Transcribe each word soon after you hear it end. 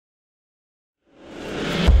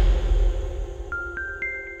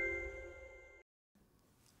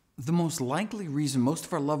The most likely reason most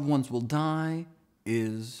of our loved ones will die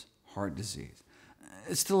is heart disease.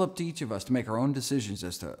 It's still up to each of us to make our own decisions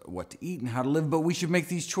as to what to eat and how to live, but we should make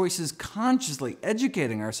these choices consciously,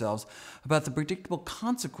 educating ourselves about the predictable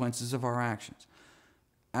consequences of our actions.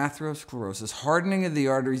 Atherosclerosis, hardening of the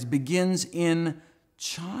arteries, begins in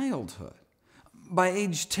childhood. By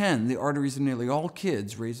age 10, the arteries of nearly all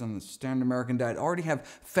kids raised on the standard American diet already have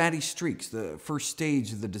fatty streaks, the first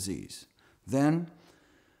stage of the disease. Then,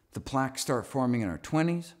 the plaques start forming in our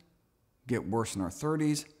 20s, get worse in our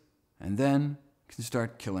 30s, and then can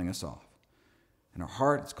start killing us off. In our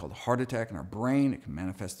heart, it's called a heart attack. In our brain, it can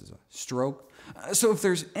manifest as a stroke. So if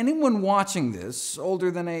there's anyone watching this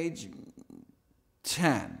older than age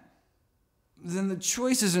 10, then the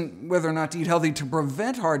choice isn't whether or not to eat healthy to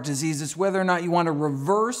prevent heart disease, it's whether or not you want to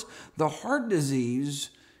reverse the heart disease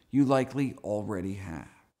you likely already have.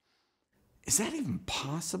 Is that even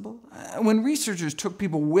possible? When researchers took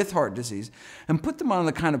people with heart disease and put them on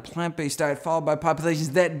the kind of plant-based diet followed by populations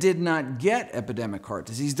that did not get epidemic heart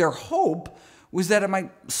disease, their hope was that it might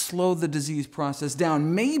slow the disease process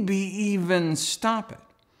down, maybe even stop it.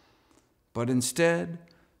 But instead,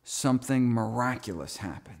 something miraculous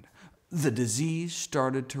happened. The disease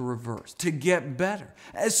started to reverse, to get better.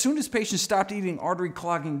 As soon as patients stopped eating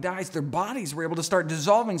artery-clogging diets, their bodies were able to start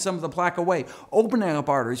dissolving some of the plaque away, opening up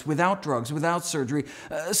arteries without drugs, without surgery,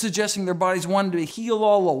 suggesting their bodies wanted to heal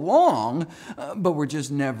all along, but were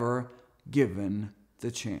just never given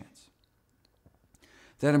the chance.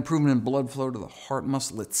 That improvement in blood flow to the heart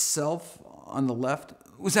muscle itself on the left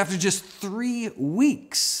was after just 3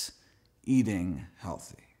 weeks eating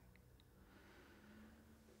healthy.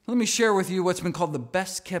 Let me share with you what's been called the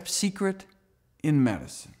best-kept secret in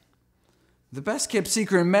medicine. The best-kept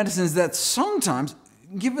secret in medicine is that sometimes,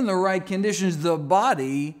 given the right conditions, the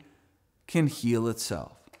body can heal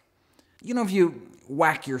itself. You know, if you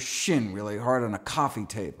whack your shin really hard on a coffee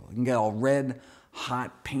table, you can get all red,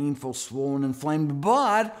 hot, painful, swollen, inflamed,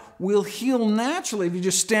 but will heal naturally if you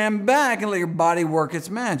just stand back and let your body work its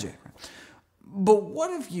magic. But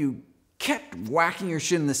what if you kept whacking your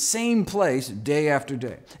shin in the same place day after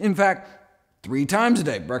day? In fact, 3 times a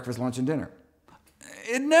day, breakfast, lunch, and dinner.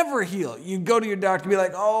 It'd never heal. You'd go to your doctor and be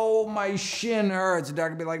like, oh, my shin hurts. The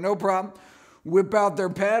doctor would be like, no problem. Whip out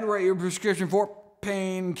their pad, write your prescription for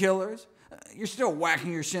painkillers. You're still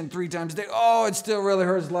whacking your shin 3 times a day. Oh, it still really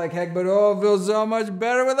hurts like heck, but oh, it feels so much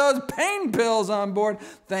better with those pain pills on board.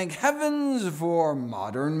 Thank heavens for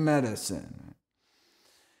modern medicine.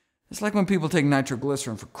 It's like when people take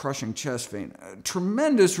nitroglycerin for crushing chest pain.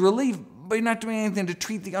 Tremendous relief, but you're not doing anything to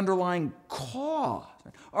treat the underlying cause.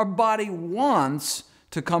 Our body wants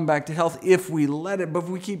to come back to health if we let it, but if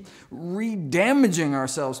we keep re-damaging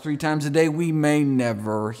ourselves 3 times a day, we may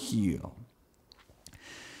never heal.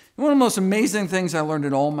 One of the most amazing things I learned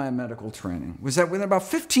in all my medical training was that within about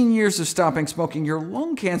 15 years of stopping smoking, your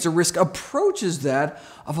lung cancer risk approaches that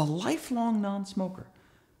of a lifelong non-smoker.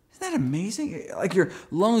 Isn't that amazing? Like your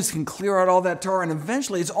lungs can clear out all that tar, and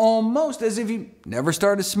eventually it's almost as if you never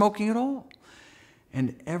started smoking at all.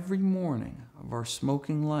 And every morning of our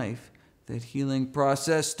smoking life, that healing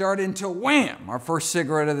process started into wham, our first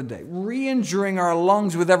cigarette of the day, re-injuring our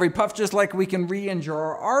lungs with every puff, just like we can re-injure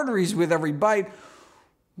our arteries with every bite,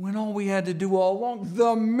 when all we had to do all along,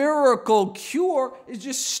 the miracle cure, is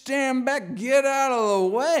just stand back, get out of the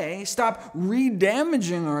way, stop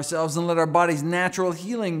re-damaging ourselves, and let our body's natural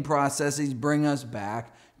healing processes bring us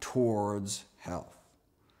back towards health.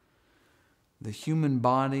 The human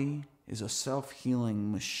body is a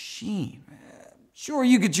self-healing machine. Sure,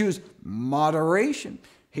 you could choose moderation,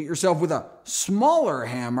 hit yourself with a smaller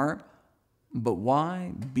hammer, but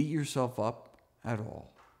why beat yourself up at all?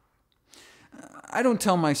 I don't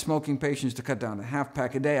tell my smoking patients to cut down to half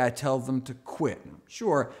pack a day. I tell them to quit.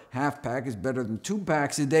 Sure, half pack is better than 2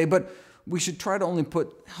 packs a day, but we should try to only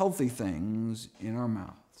put healthy things in our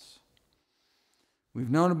mouths. We've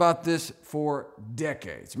known about this for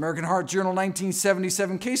decades. American Heart Journal,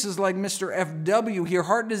 1977, cases like Mr. F.W. here,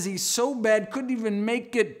 heart disease so bad couldn't even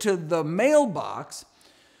make it to the mailbox,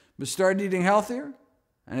 but started eating healthier,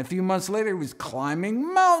 and a few months later he was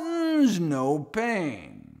climbing mountains, no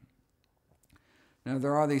pain. Now,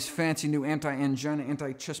 there are these fancy new anti-angina,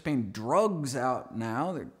 anti-chest pain drugs out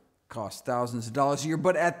now that cost thousands of dollars a year,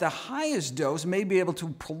 but at the highest dose may be able to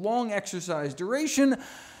prolong exercise duration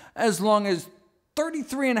as long as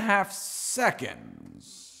 33.5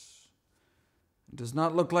 seconds. It does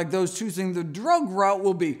not look like those choosing the drug route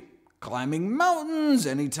will be climbing mountains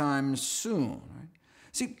anytime soon. Right?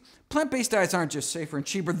 See, plant-based diets aren't just safer and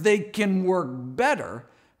cheaper, they can work better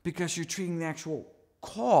because you're treating the actual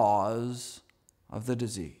cause of the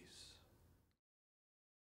disease.